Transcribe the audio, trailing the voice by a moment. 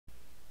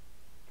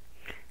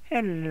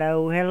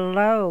Hello,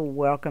 hello.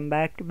 Welcome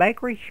back to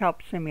Bakery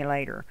Shop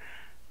Simulator.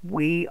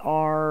 We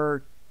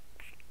are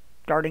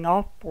starting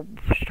up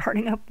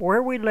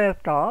where we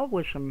left off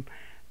with some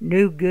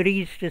new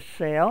goodies to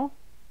sell.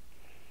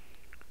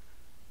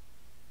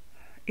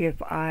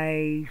 If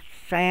I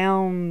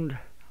sound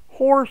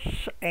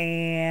hoarse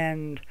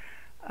and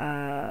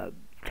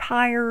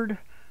tired,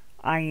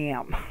 I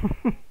am.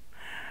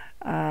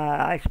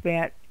 I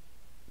spent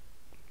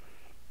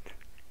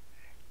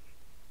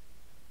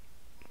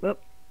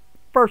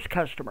first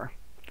customer.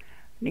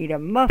 Need a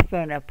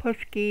muffin, a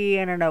pushki,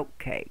 and an oat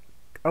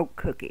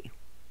cookie.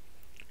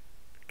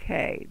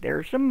 Okay,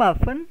 there's a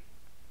muffin.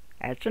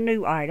 That's a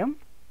new item.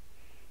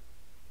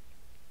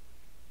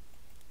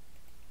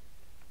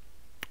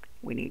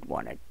 We need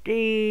one of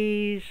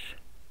these.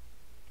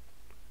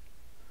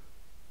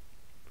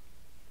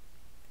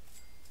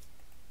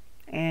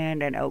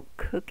 And an oat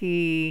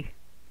cookie.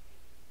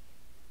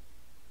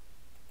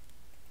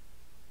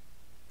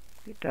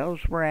 Get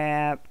those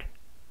wrapped.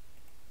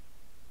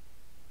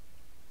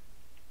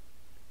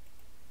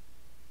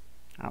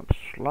 I'm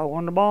slow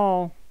on the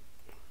ball.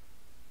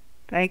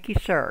 Thank you,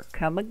 sir.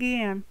 Come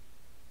again.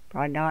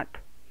 Try not.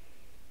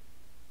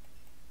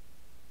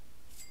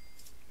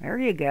 There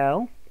you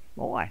go.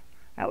 Boy,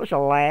 that was a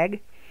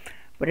lag.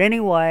 But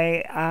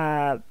anyway,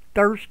 last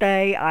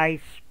Thursday, I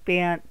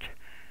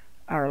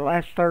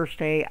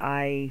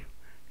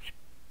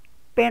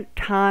spent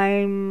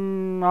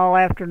time all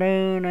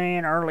afternoon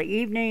and early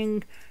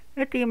evening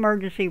at the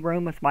emergency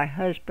room with my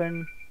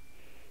husband.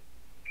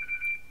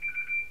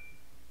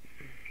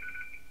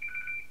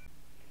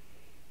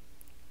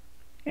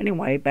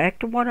 Anyway, back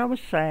to what I was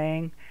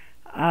saying.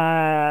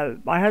 My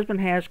husband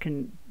has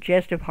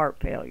congestive heart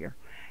failure,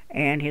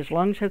 and his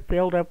lungs have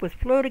filled up with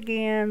fluid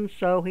again,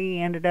 so he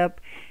ended up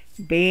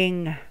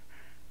being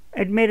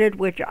admitted,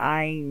 which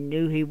I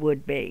knew he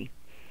would be.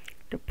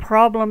 The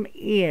problem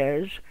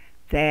is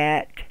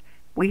that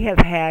we have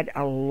had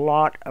a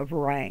lot of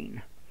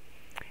rain,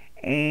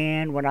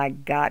 and when I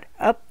got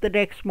up the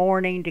next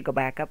morning to go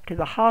back up to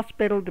the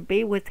hospital to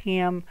be with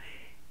him,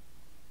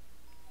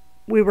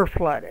 we were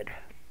flooded.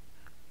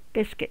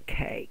 Biscuit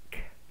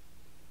cake.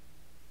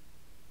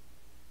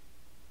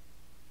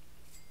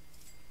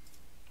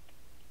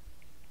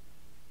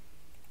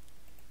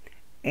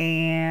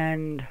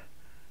 And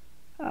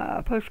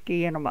a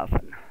pushki and a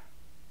muffin.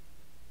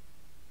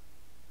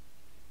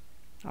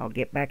 I'll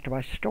get back to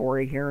my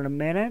story here in a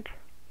minute.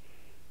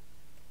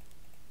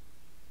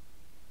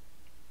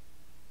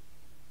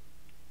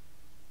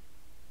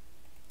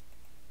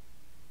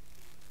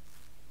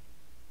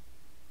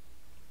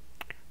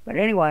 But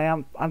anyway,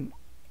 I'm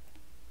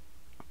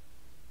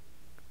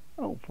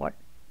oh, what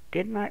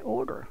didn't I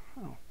order?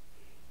 Oh,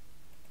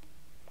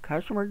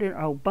 customer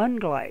didn't. Oh, bun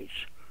glaze.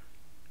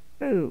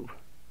 Ooh,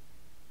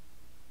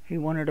 he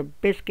wanted a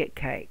biscuit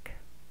cake.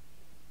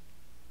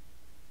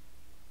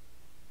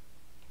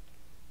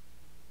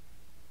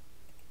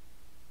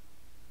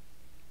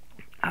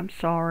 I'm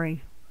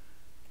sorry.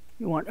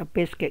 You want a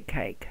biscuit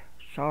cake?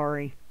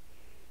 Sorry.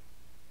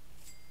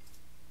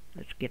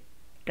 Let's get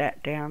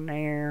that down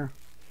there.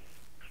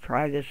 Let's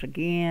try this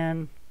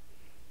again.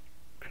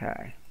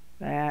 Okay.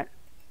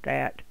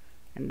 That,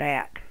 and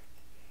that.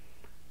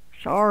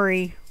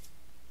 Sorry.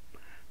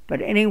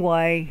 But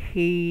anyway,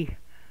 he's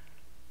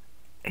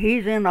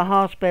in the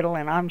hospital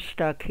and I'm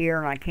stuck here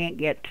and I can't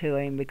get to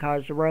him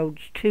because the roads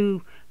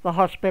to the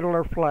hospital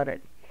are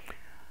flooded.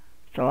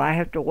 So I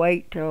have to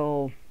wait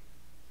till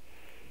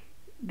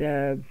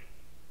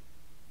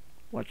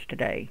what's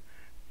today?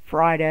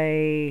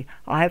 Friday.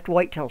 I'll have to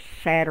wait till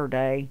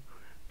Saturday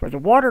for the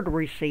water to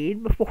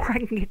recede before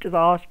I can get to the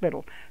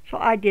hospital. So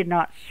I did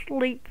not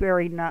sleep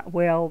very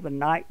well the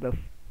night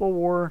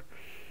before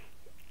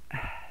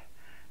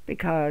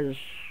because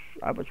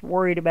I was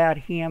worried about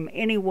him.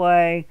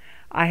 Anyway,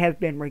 I have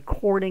been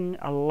recording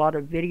a lot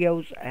of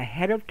videos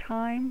ahead of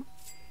time.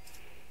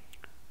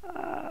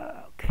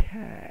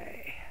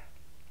 Okay.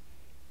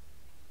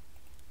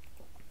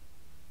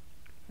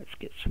 Let's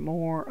get some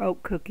more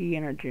oat cookie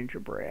and a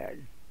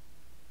gingerbread.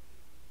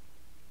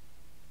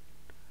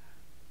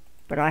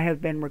 But I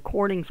have been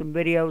recording some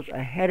videos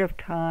ahead of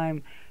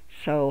time,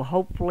 so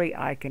hopefully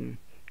I can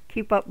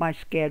keep up my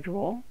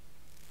schedule.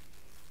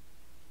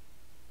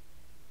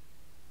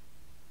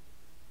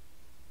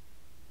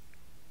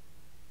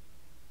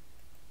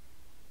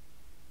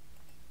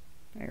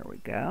 There we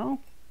go.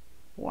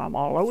 Well, I'm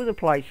all over the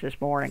place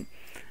this morning.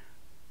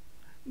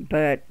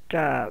 But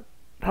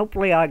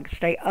hopefully I can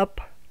stay up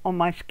on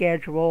my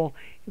schedule.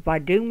 If I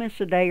do miss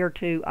a day or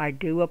two, I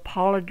do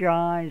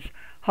apologize.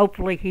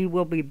 Hopefully he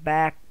will be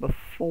back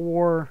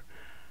before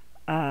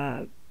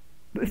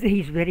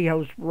these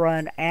videos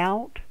run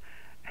out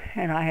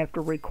and I have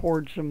to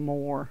record some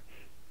more.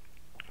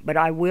 But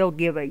I will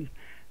give a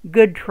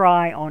good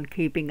try on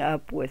keeping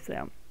up with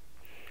them.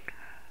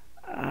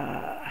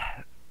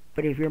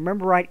 But if you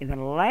remember right, in the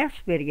last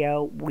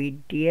video we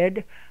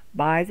did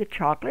buy the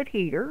chocolate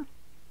heater.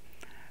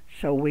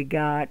 So we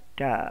got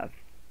some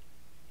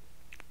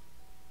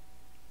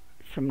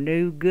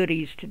new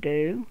goodies to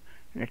do.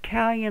 an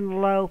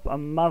Italian loaf, a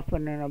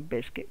muffin, and a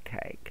biscuit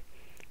cake.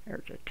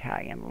 There's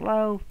Italian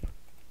loaf,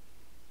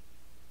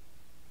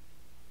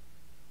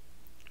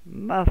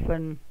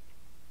 muffin,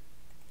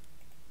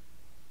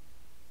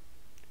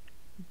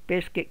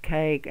 biscuit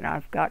cake, and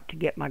I've got to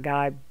get my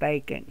guy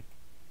baking.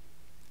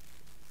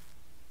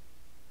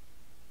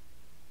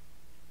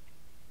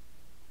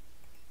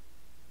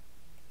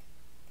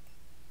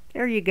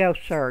 There you go,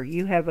 sir.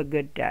 You have a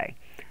good day.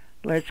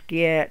 Let's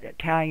get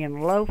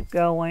Italian loaf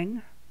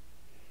going.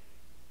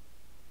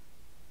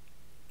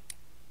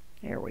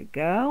 There we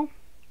go.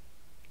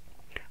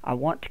 I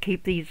want to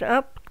keep these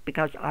up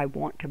because I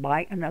want to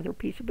buy another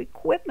piece of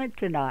equipment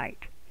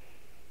tonight.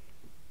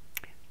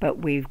 But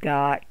we've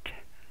got,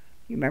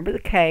 you remember the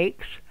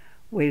cakes,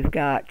 we've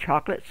got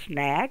chocolate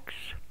snacks,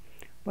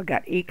 we've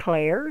got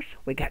eclairs,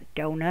 we got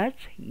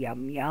donuts,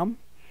 yum yum.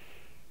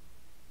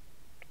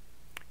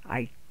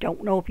 I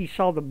don't know if you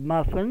saw the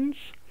muffins.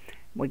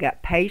 We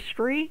got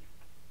pastry,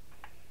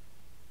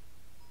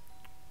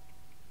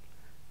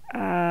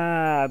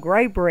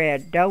 gray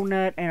bread,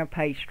 donut, and a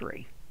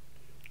pastry.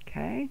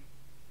 Okay.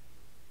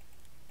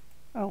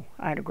 Oh,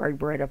 I had a gray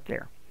bread up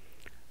there.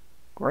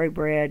 Gray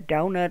bread,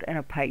 donut, and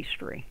a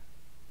pastry.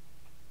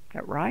 Is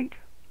that right?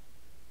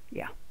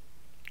 Yeah.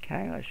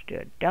 Okay, let's do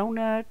a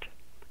donut.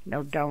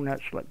 No,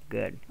 donuts look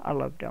good. I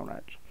love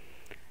donuts.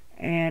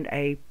 And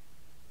a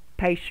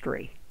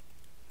pastry.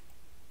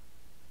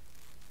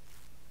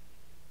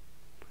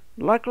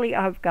 Luckily,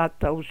 I've got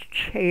those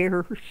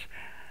chairs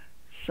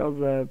so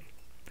the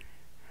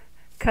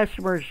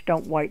customers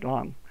don't wait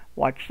long.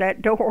 Watch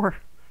that door.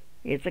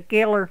 It's a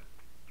killer.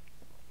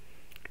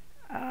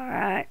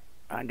 Alright,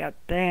 I got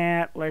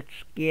that.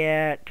 Let's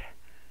get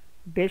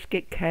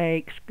biscuit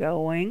cakes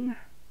going.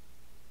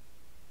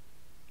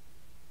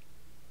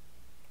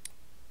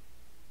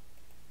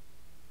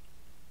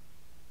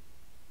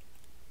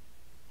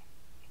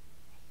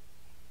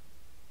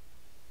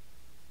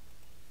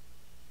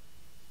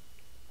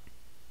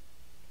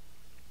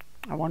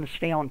 I want to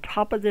stay on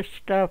top of this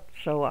stuff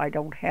so I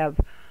don't have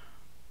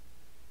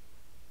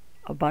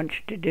a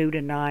bunch to do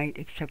tonight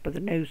except for the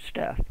new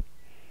stuff.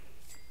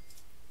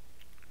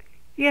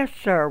 Yes,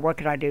 sir. What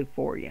can I do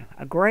for you?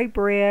 A gray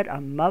bread, a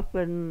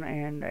muffin,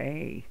 and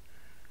a...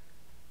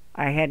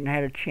 I hadn't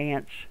had a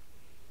chance.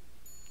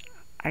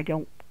 I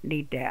don't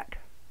need that.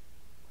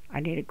 I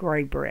need a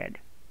gray bread.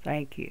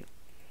 Thank you.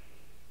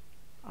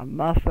 A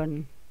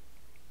muffin.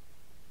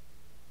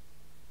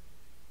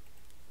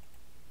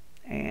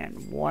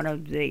 And one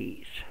of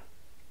these.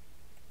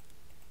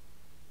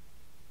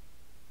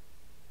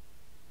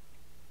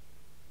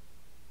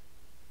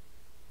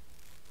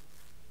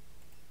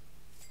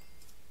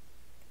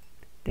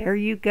 There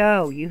you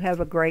go. You have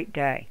a great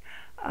day.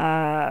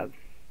 Let's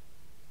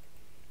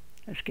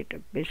get the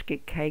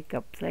biscuit cake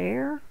up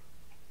there.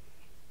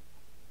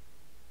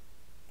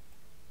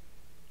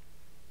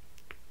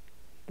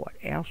 What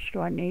else do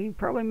I need?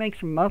 Probably make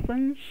some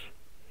muffins.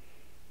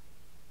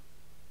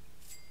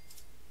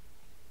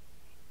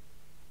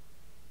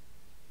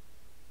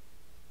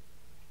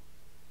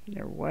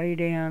 They're way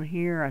down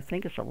here. I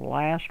think it's the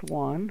last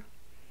one.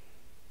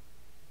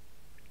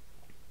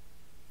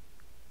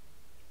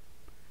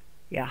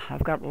 Yeah,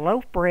 I've got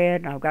loaf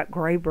bread and I've got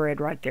gray bread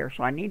right there,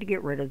 so I need to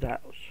get rid of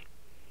those.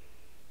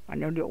 I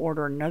need to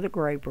order another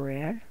gray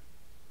bread.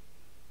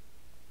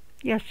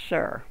 Yes,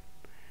 sir.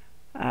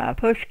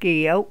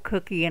 Pushki, oat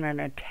cookie, and an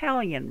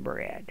Italian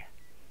bread.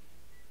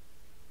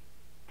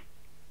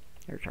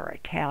 There's our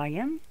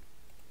Italian.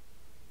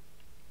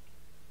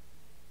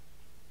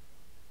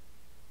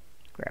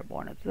 Grab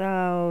one of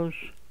those.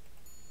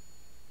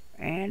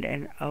 And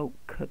an oat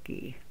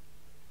cookie.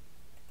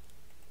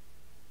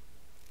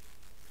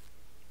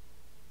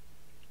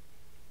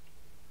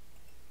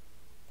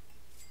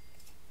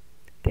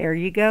 There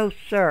you go,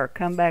 sir.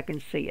 Come back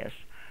and see us.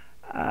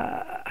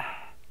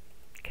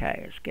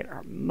 Okay, let's get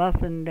our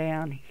muffin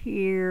down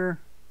here.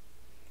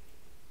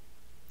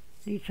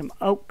 Need some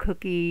oat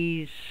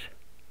cookies.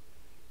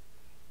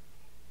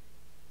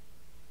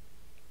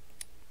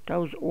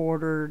 Those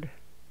ordered.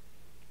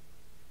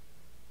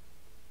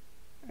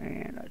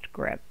 And let's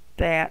grab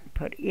that and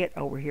put it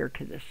over here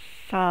to the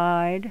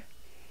side.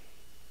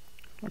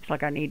 Looks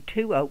like I need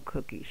 2 oat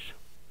cookies.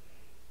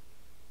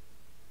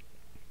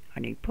 I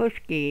need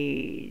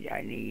pushki.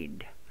 I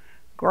need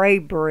gray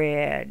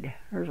bread.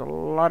 There's a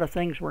lot of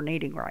things we're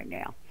needing right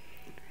now.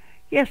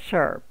 Yes,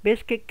 sir.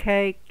 Biscuit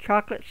cake,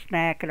 chocolate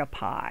snack, and a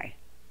pie.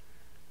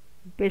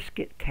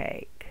 Biscuit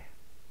cake.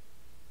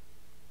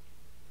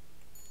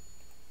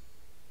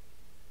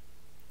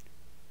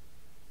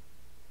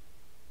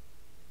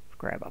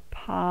 Grab a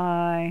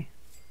pie.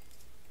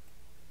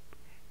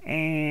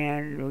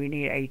 And we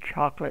need a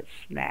chocolate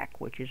snack,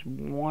 which is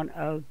one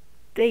of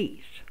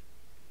these.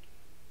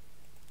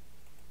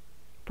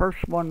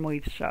 First one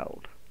we've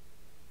sold.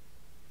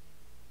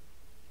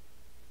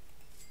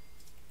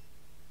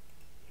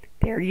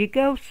 There you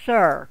go,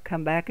 sir.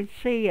 Come back and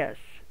see us.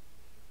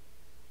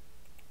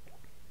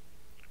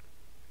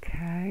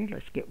 Okay,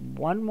 let's get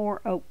one more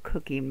oat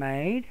cookie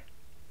made.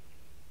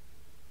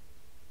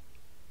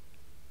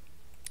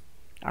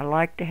 I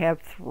like to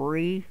have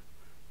 3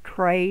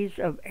 trays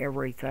of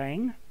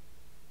everything.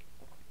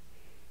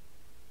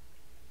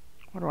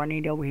 What do I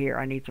need over here?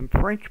 I need some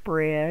French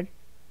bread,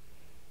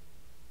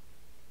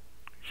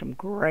 some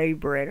gray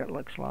bread it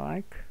looks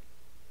like.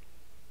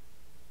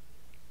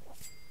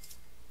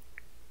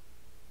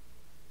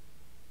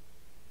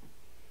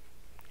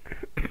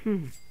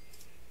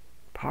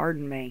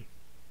 Pardon me.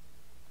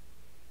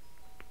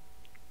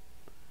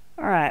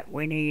 Alright,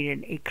 we need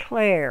an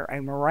eclair,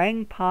 a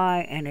meringue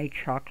pie, and a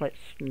chocolate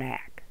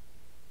snack.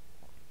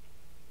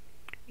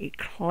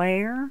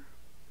 Eclair.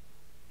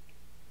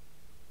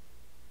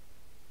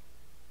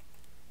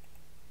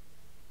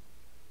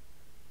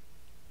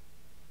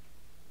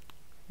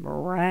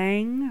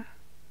 Meringue.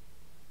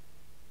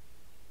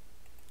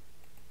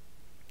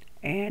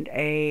 And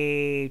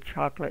a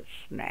chocolate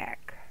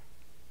snack.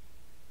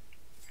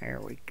 There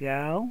we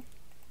go.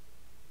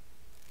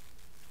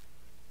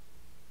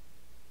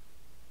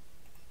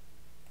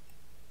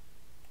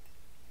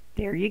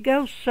 There you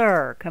go,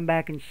 sir. Come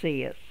back and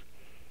see us.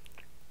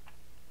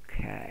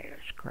 Okay,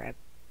 let's grab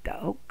the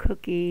oat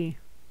cookie.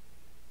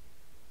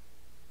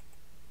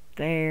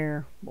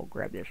 There. We'll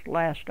grab this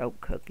last oat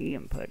cookie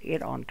and put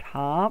it on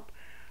top.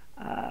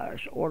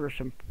 Let's order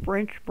some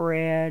French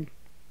bread.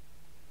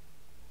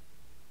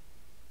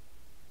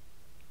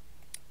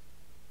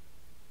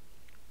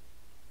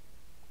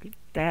 Get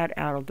that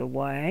out of the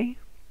way.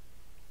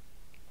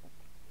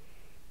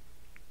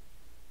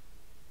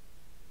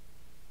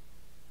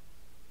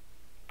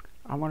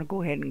 I want to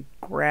go ahead and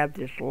grab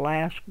this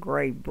last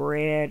gray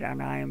bread,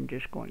 and I am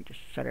just going to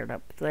set it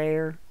up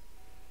there.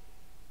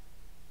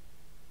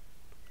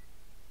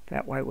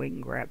 That way we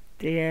can grab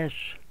this.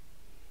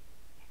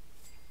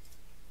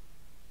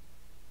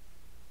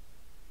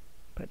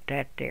 Put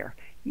that there.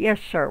 Yes,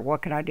 sir,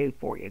 what can I do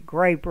for you?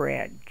 Gray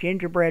bread,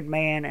 gingerbread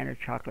man, and a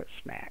chocolate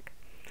snack.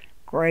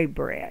 Gray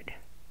bread.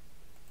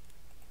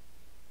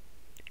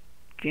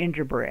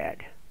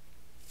 Gingerbread.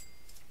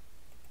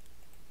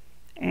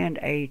 And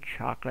a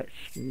chocolate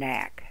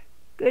snack.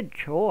 Good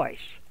choice.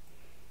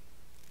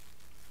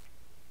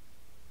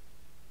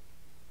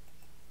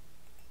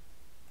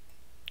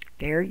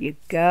 There you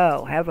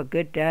go. Have a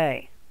good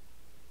day.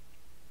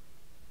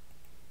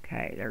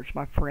 Okay, there's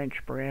my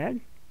French bread.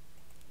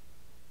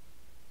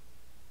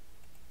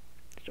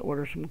 Let's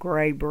order some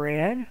gray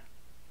bread.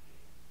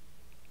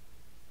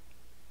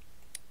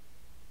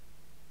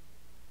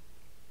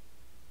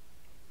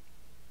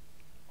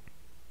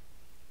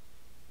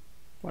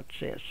 What's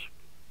this?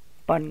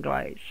 Bun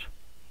glaze.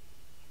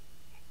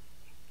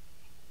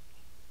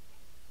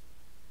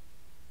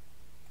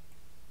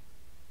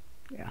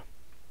 Yeah.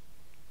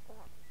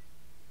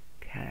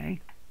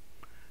 Okay.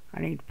 I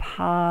need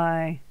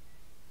pie,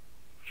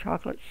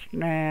 chocolate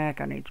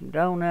snack. I need some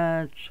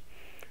donuts.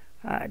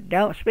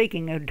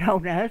 Speaking of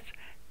donuts,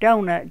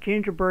 donut,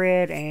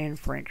 gingerbread, and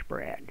French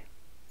bread.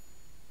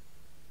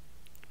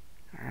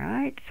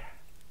 Alright.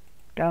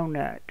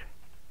 Donut,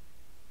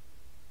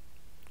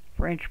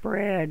 French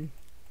bread,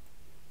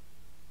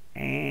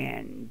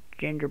 and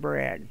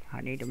gingerbread.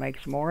 I need to make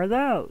some more of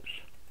those.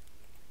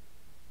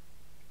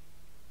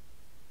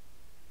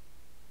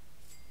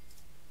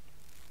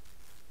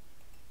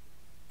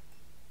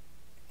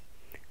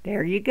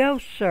 There you go,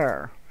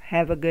 sir.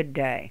 Have a good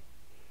day.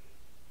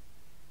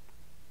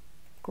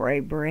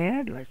 Gray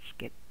bread, let's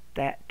get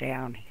that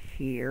down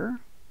here.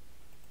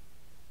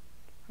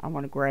 I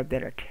want to grab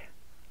that.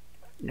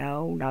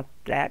 No, not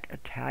that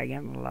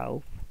Italian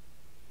loaf.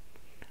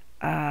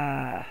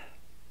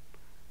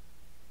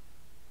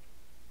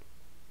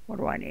 What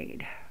do I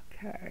need?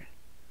 Okay.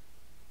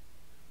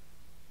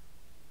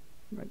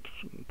 Make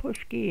some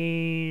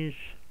pushkis.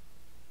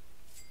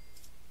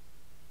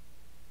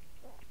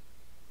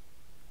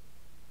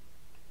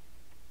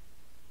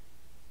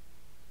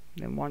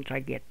 Then once I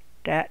get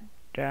that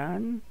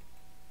done.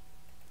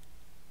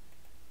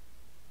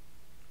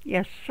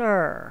 Yes,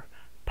 sir.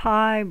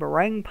 Pie,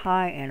 meringue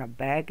pie, and a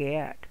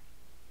baguette.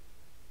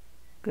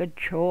 Good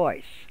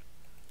choice.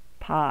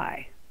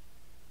 Pie.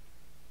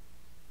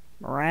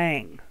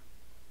 Meringue.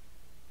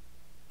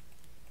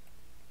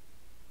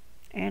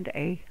 And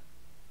a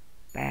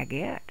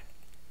baguette.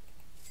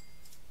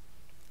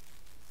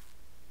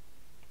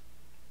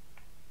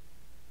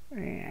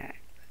 And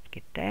let's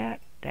get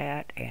that,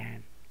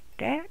 and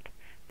that.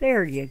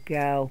 There you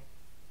go.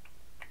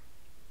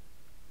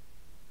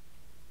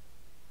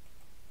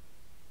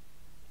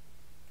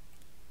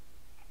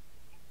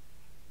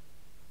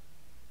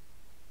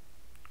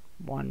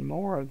 One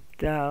more of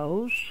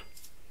those.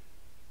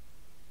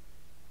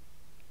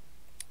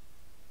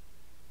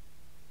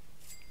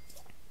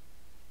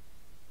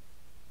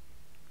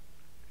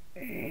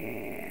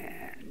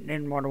 And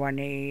then what do I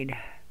need?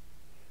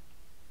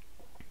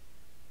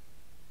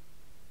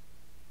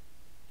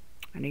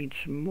 I need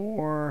some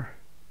more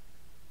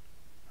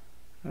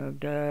of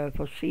the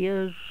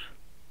fossias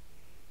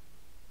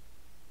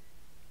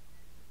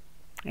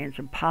and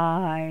some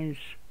pies,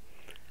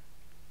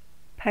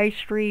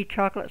 pastry,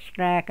 chocolate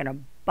snack, and a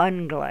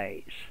bun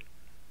glaze.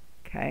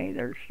 Okay,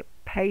 there's the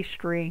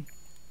pastry.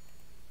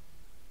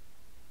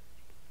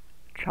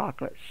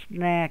 chocolate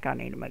snack. I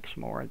need to make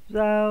some more of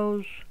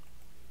those.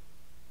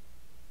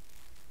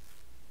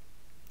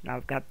 Now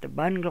I've got the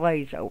bun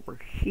glaze over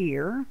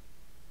here.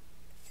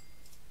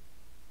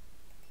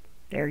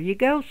 There you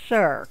go,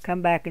 sir.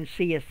 Come back and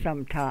see us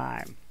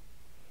sometime.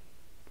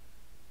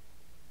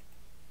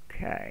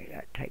 Okay,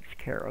 that takes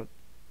care of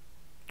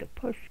the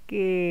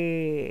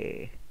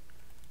pushki.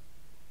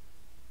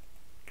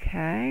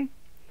 Okay.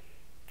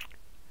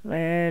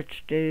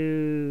 Let's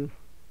do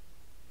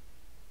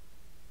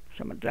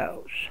some of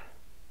those.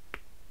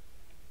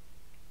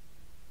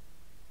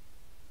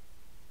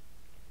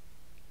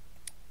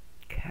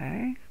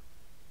 Okay.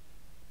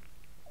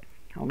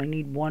 Only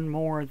need one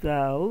more of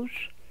those.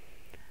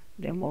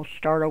 Then we'll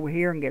start over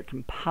here and get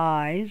some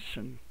pies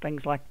and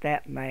things like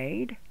that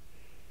made.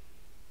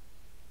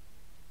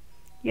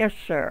 Yes,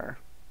 sir.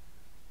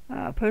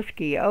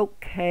 Pushki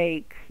oat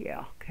cake.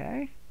 Yeah,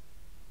 okay.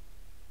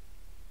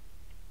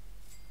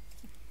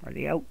 Or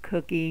the oat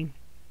cookie.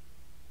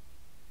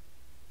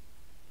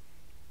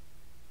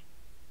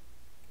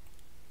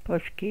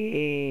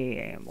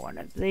 Pushki and one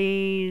of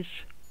these.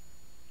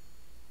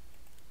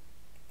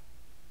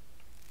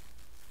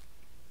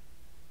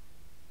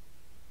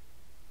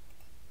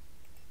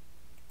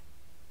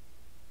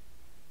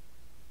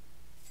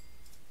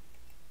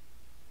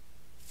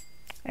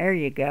 There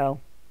you go.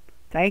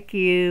 Thank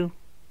you.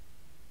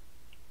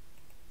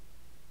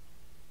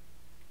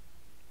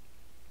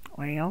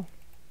 Well,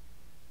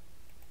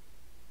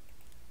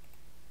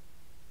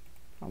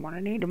 I'm going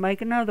to need to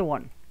make another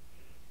one.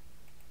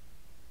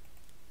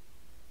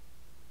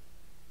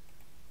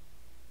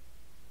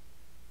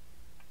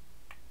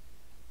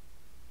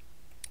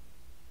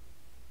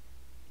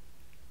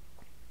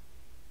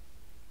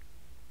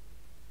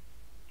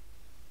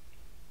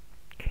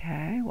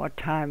 Okay, what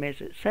time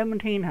is it?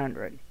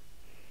 1700.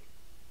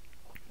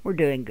 We're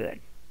doing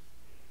good.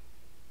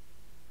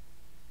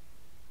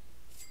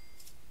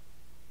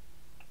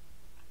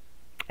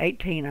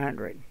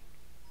 $1800.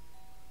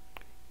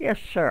 Yes,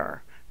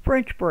 sir.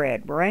 French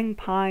bread, meringue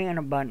pie, and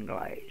a bun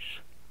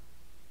glaze.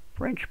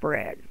 French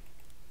bread,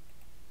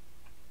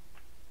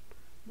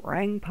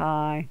 meringue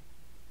pie,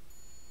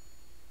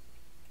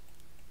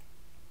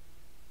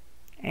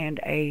 and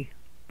a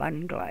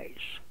bun glaze.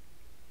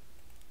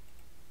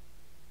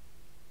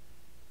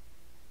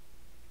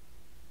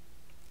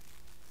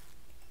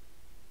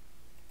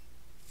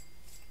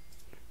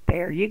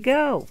 There you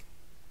go.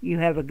 You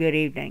have a good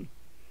evening.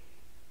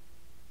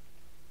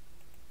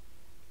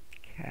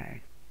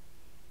 Okay.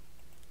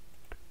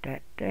 Put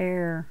that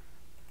there.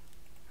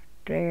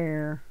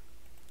 There.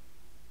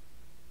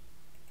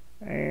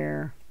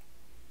 There.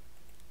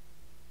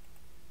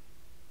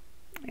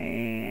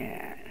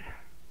 And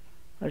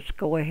let's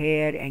go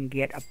ahead and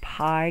get a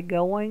pie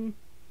going.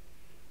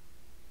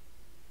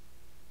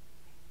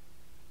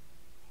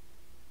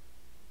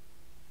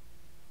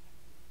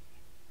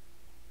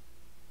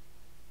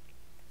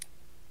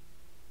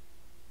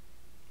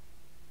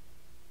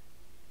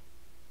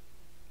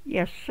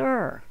 Yes,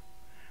 sir.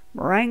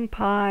 Meringue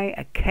pie,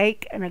 a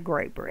cake, and a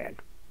gray bread.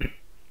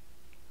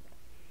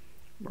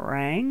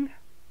 Meringue.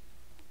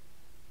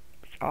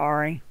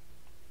 Sorry.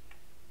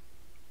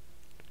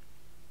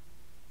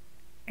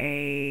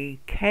 A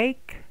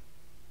cake.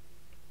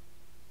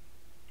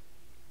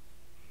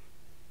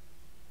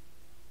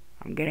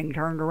 I'm getting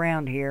turned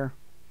around here.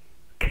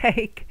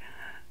 Cake.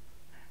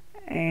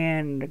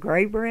 And the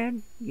gray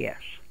bread?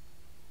 Yes.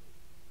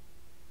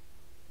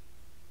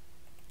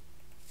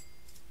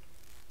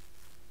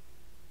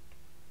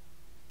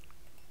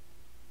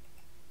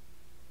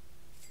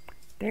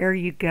 There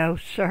you go,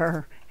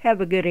 sir. Have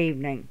a good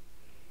evening.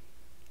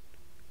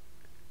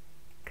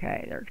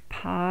 Okay, there's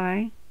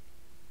pie.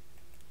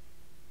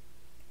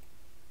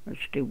 Let's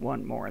do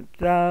one more of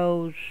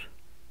those.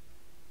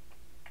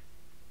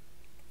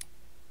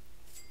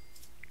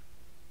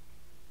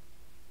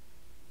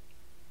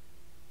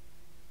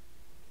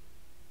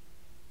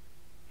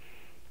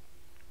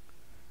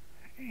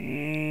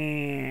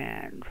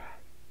 And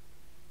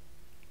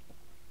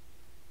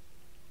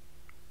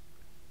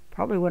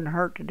probably wouldn't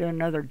hurt to do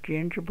another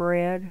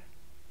gingerbread.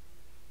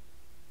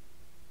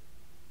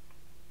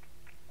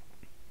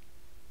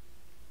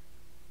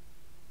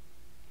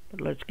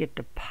 But let's get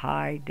the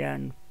pie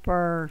done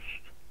first.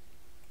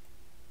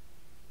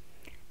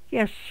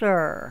 Yes,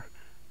 sir.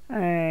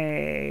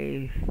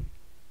 A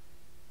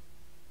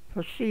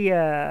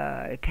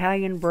Focaccia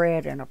Italian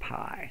bread and a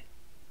pie.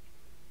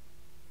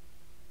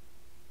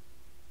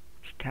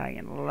 It's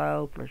Italian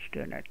loaf. Let's do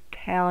an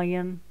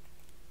Italian.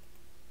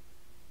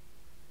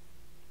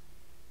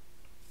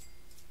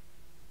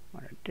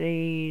 One of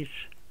these.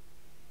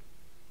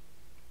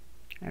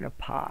 And a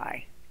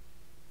pie.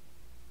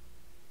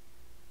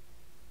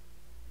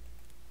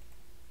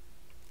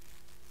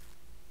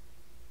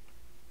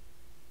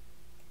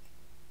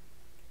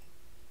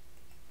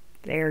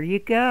 There you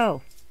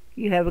go.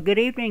 You have a good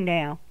evening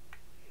now.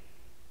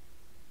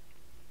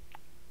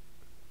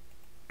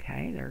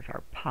 Okay, there's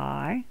our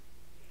pie.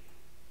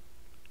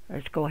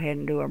 Let's go ahead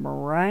and do a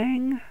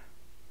meringue.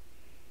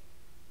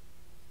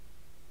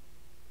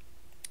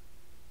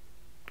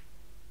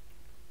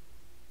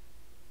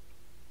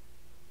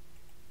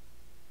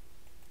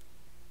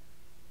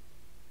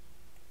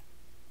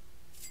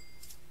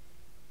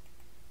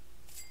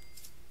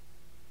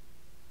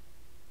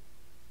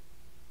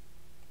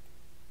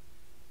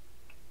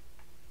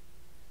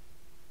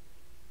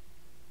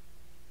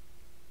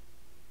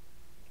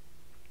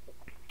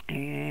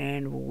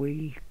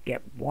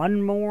 get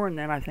one more, and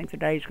then I think the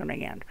day's going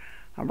to end.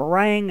 A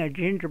meringue, a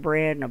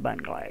gingerbread, and a bun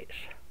glaze.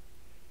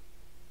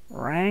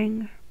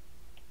 Meringue.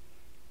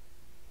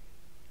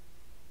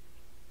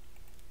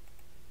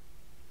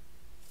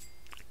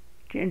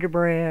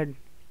 Gingerbread.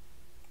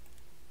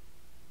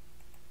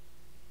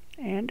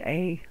 And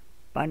a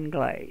bun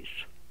glaze.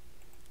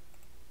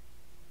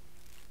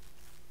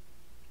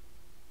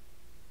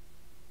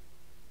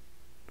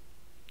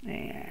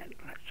 And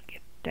let's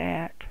get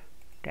that,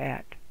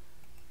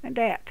 and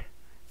that.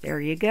 There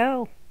you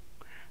go.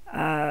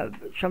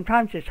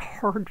 Sometimes it's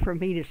hard for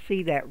me to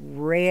see that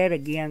red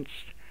against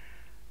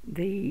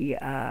the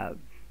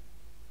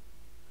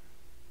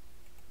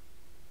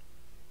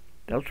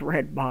those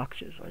red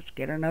boxes. Let's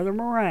get another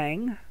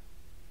meringue.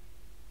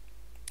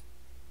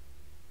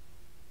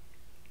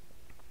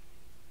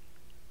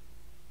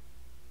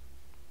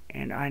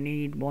 And I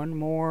need one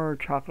more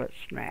chocolate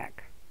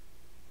snack.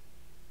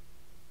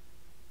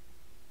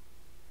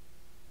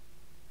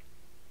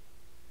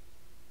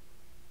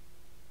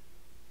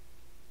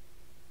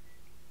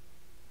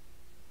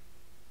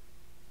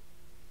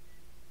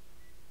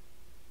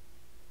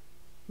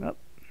 Oh,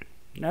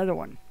 another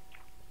one.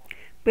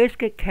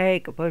 Biscuit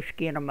cake, a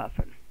pushki, and a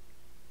muffin.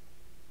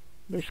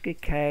 Biscuit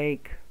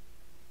cake.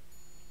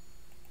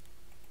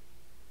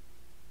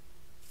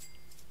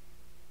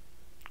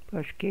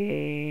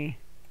 Pushki.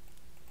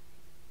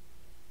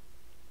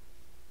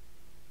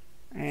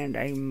 And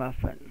a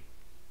muffin.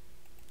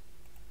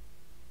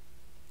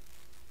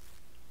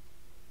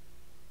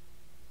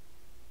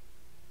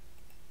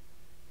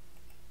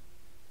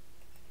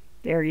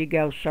 There you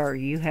go, sir.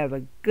 You have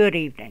a good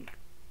evening.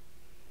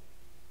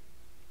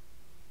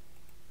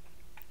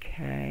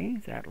 Okay,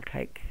 that'll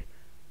take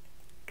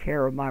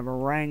care of my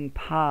meringue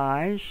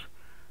pies.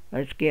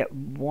 Let's get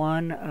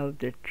one of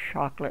the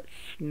chocolate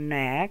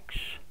snacks.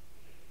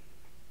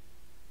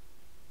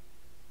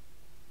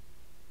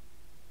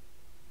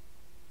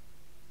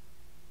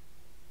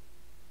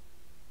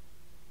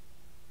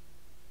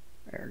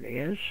 There it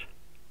is.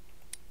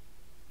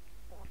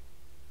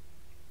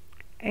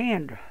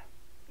 And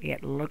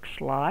it looks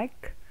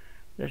like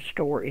the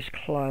store is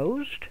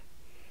closed.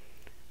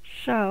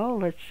 So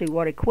let's see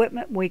what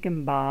equipment we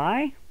can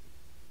buy.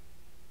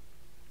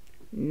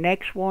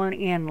 Next one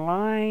in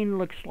line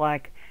looks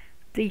like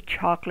the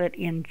chocolate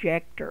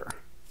injector.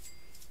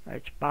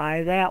 Let's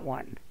buy that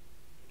one.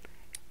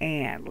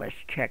 And let's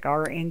check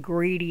our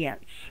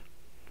ingredients.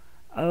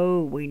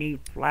 Oh, we need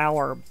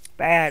flour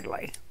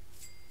badly.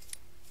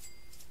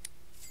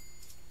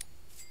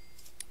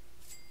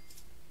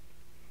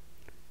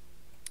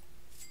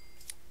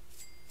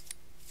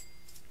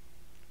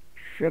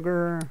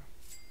 Sugar,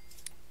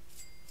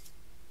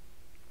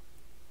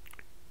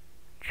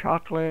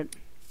 chocolate,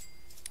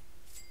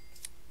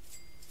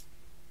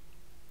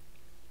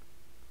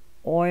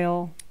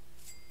 oil,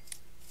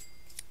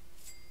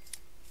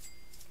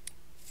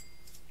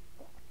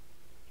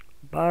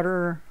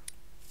 butter,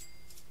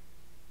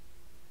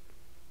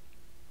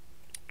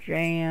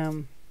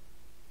 jam,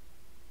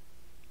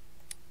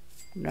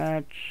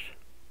 nuts,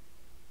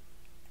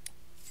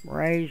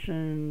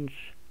 raisins,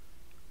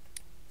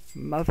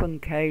 muffin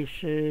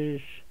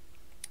cases.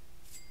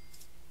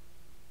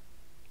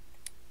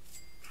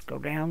 Let's go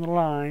down the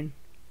line.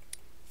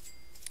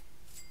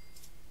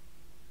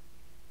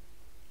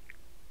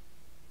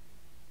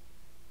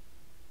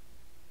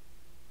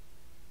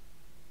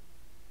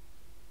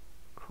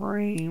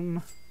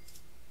 Cream,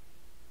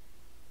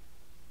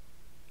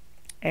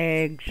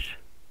 eggs,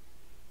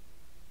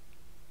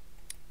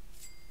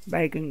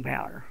 baking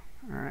powder.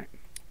 All right.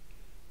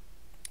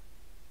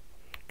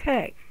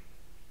 Okay.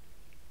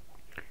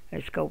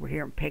 Let's go over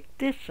here and pick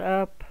this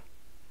up,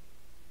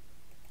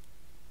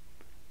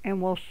 and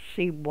we'll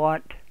see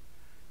what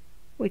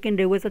we can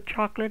do with a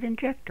chocolate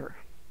injector.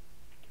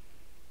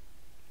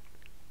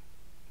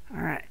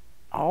 Alright,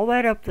 all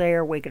that up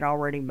there we can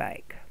already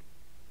make.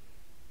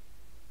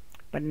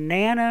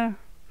 Banana,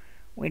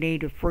 we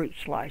need a fruit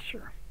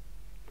slicer.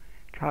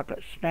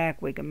 Chocolate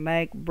snack we can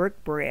make.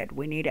 Brick bread,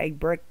 we need a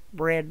brick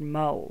bread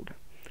mold.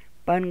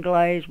 Bun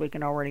glaze we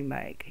can already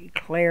make.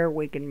 Eclair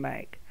we can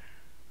make.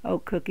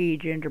 Oat cookie,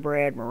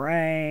 gingerbread,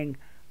 meringue,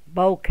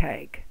 bowl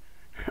cake.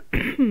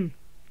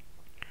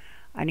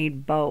 I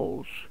need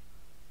bowls.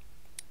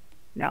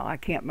 No, I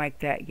can't make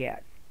that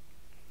yet.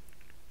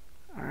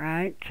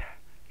 Alright,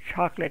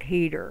 chocolate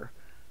heater.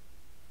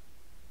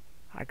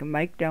 I can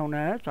make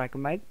donuts, I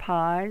can make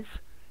pies,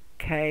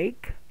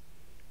 cake,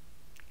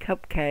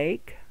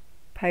 cupcake,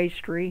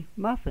 pastry,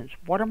 muffins.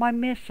 What am I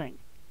missing?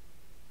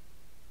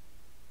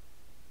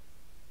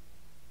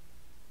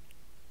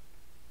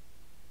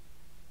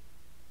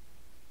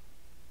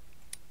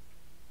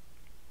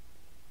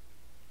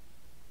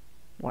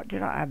 What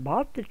did I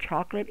bought the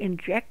chocolate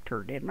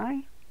injector, didn't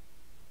I?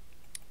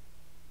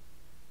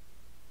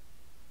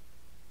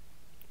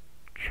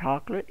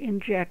 Chocolate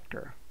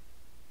injector.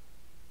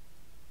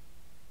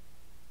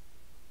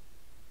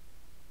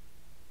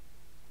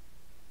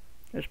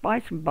 Let's buy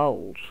some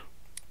bowls.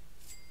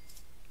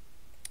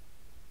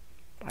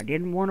 I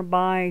didn't want to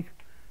buy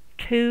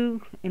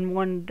 2 in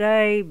one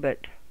day, but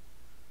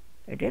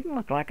it didn't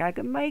look like I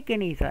could make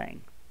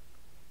anything.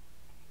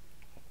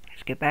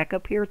 Let's get back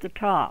up here at the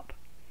top.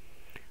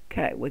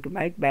 Okay, we can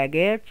make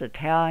baguettes,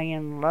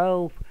 Italian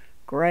loaf,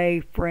 gray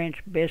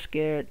French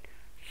biscuit,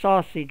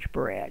 sausage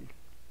bread.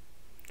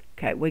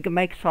 Okay, we can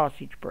make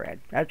sausage bread.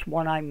 That's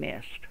one I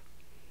missed.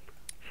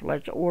 So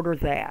let's order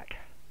that.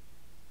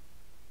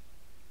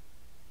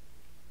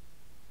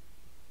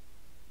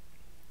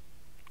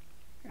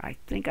 I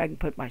think I can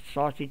put my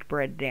sausage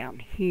bread down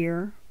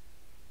here.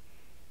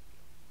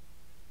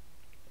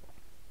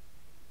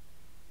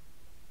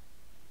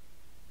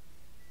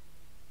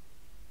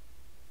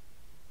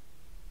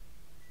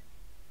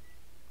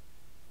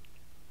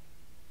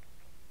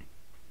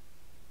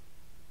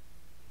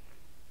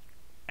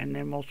 And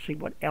then we'll see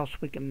what else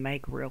we can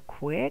make real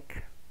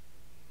quick.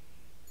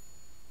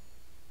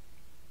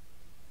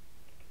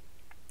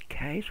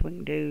 Okay, so we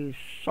can do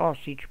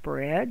sausage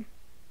bread.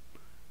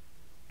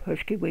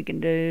 Pushki we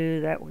can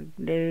do, that we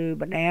can do,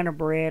 banana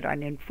bread, I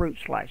need a fruit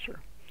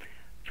slicer.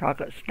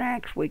 Chocolate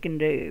snacks we can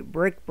do,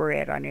 brick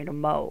bread, I need a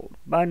mold.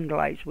 Bun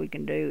glaze we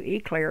can do,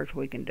 eclairs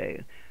we can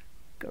do,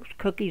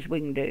 cookies we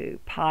can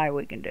do, pie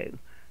we can do.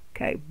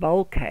 Okay,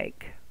 bowl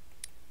cake,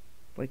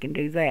 we can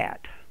do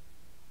that.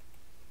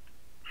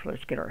 So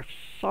let's get our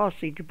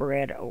sausage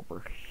bread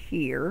over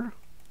here.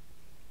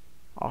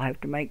 I'll have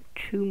to make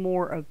 2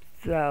 more of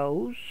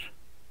those.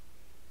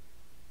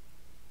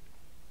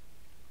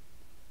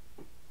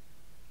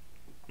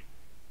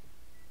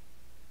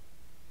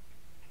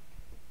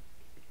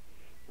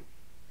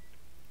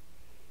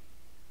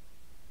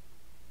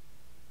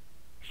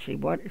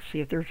 See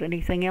if there's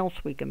anything else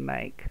we can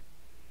make.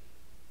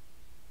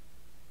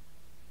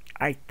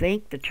 I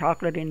think the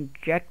chocolate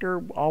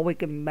injector, all we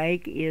can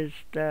make is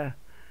the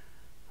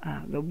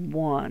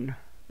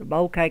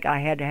bowl cake. I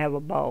had to have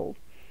a bowl.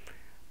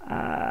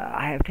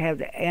 I have to have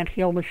the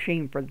anthill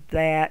machine for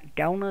that.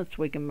 Donuts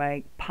we can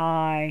make,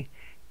 pie,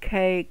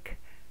 cake,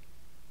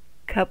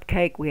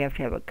 cupcake. We have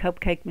to have a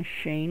cupcake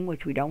machine,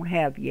 which we don't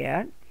have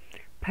yet.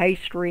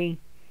 Pastry.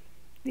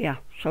 Yeah,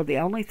 so the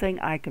only thing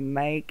I can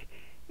make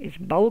is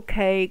bowl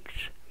cakes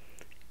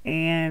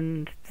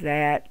and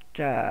that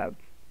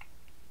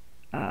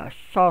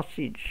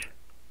sausage,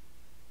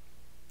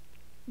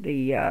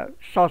 the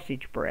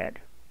sausage bread.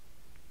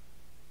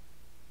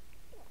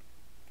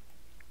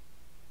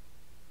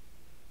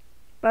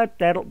 But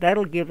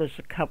that'll give us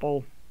a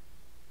couple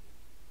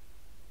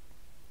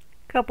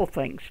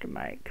things to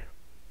make.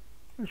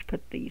 Let's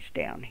put these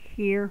down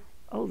here.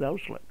 Oh,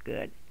 those look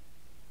good.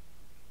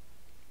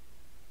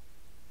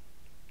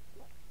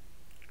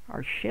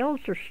 Our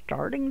shells are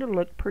starting to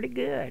look pretty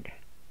good.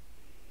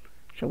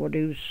 So we'll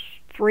do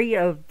 3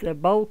 of the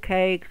bowl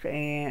cakes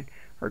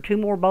or 2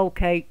 more bowl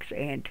cakes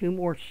and 2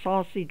 more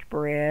sausage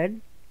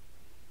bread.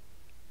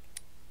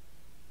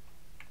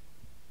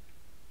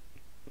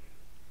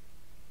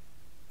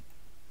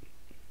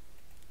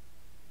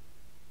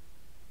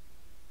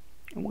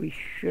 And we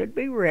should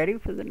be ready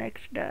for the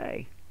next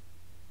day.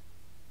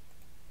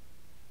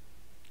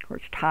 Of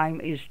course, time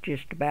is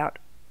just about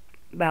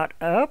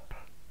up.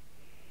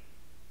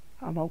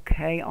 I'm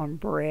okay on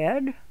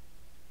bread.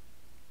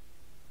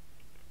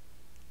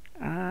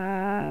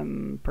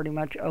 I'm pretty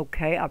much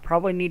okay. I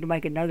probably need to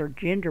make another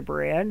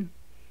gingerbread.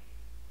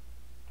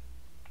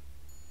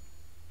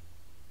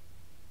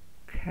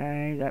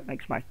 Okay, that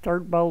makes my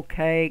 3rd bowl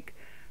cake.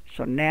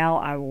 So now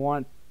I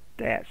want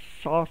that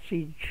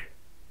sausage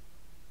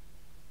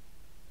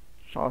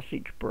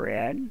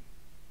bread.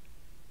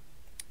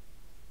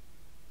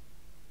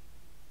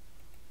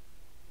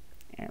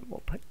 And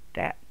we'll put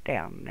that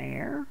down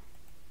there.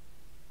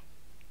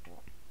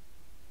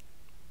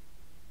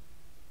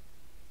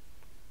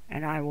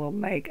 And I will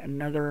make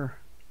another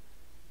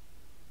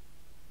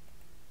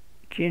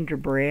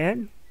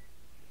gingerbread.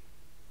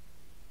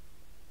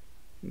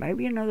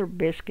 Maybe another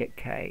biscuit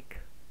cake.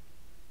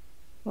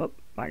 Whoop,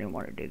 I didn't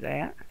want to do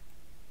that.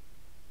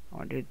 I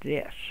want to do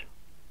this.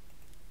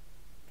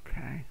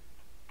 Okay.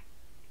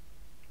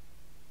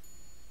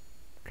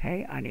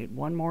 Okay, I need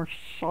 1 more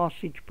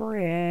sausage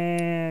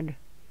bread.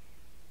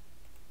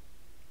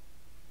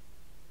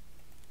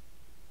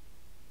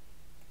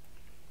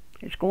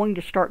 It's going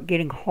to start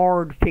getting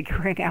hard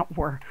figuring out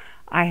where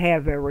I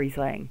have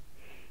everything.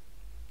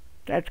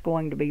 That's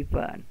going to be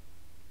fun.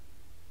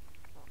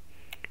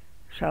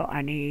 So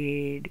I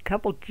need a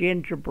couple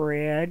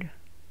gingerbread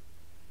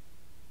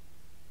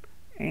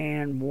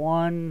and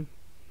 1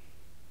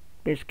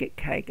 biscuit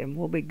cake, and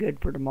we'll be good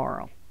for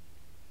tomorrow.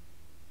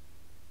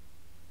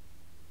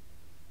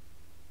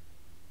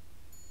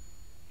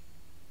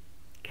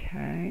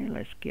 Okay,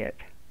 let's get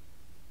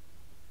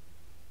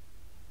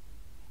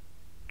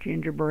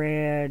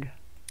gingerbread,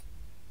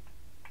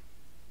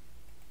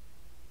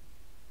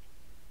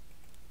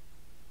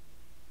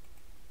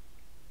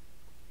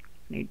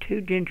 need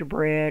 2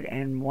 gingerbread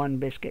and 1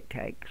 biscuit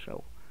cake.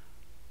 So,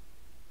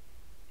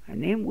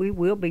 and then we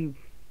will be,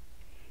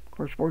 of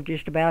course, we're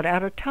just about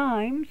out of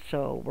time,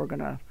 so we're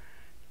gonna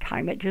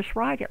time it just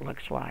right, it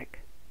looks like.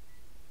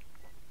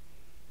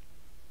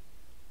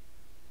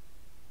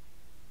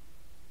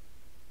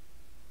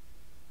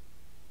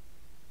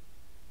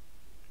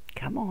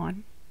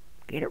 on.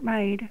 Get it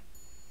made.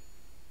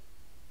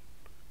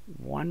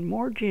 One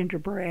more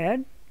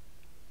gingerbread.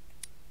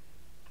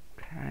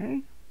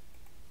 Okay.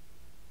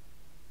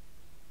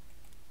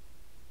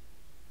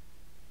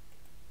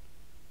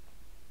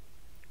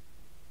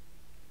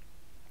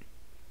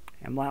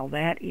 And while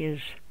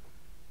he's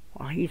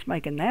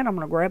making that, I'm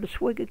going to grab a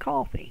swig of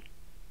coffee.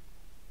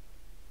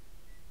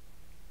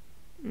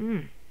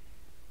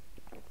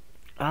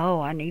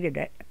 Oh, I needed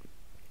that.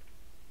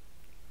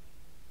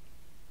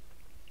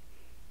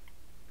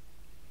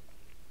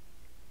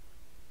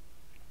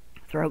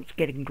 Throat's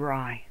getting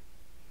dry.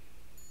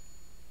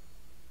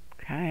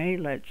 Okay,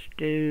 let's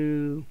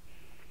do,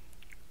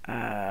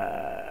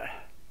 where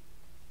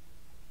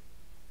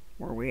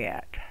are we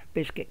at?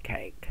 Biscuit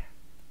cake.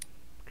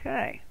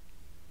 Okay.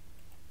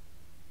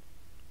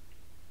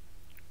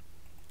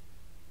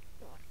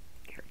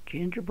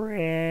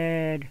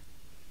 Gingerbread.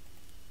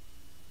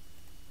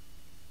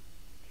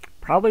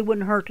 Probably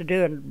wouldn't hurt to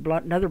do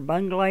another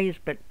bun glaze,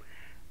 but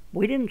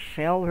we didn't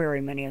sell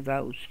very many of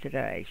those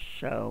today,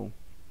 so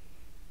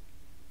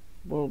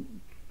if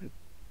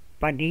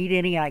I need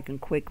any, I can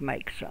quick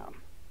make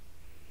some.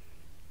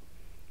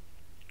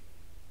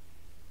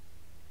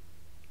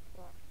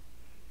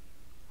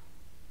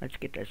 Let's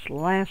get this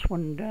last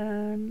one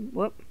done.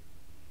 Whoop.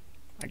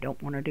 I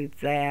don't want to do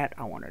that.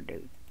 I want to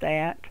do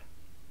that.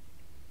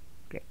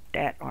 Get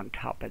that on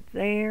top of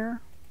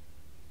there.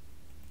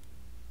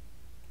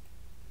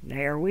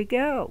 There we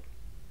go.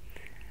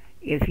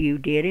 If you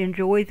did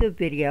enjoy the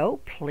video,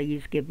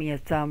 please give me a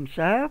thumbs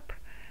up.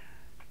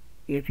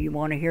 If you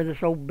want to hear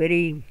this old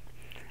biddy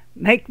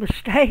make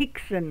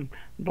mistakes and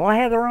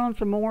blather on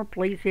some more,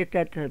 please hit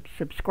that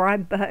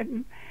subscribe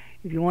button.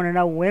 If you want to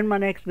know when my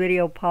next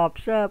video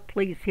pops up,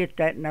 please hit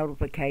that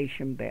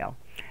notification bell.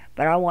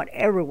 But I want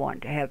everyone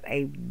to have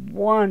a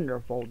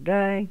wonderful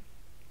day,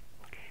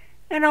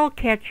 and I'll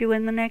catch you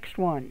in the next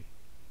one.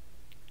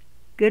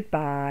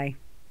 Goodbye.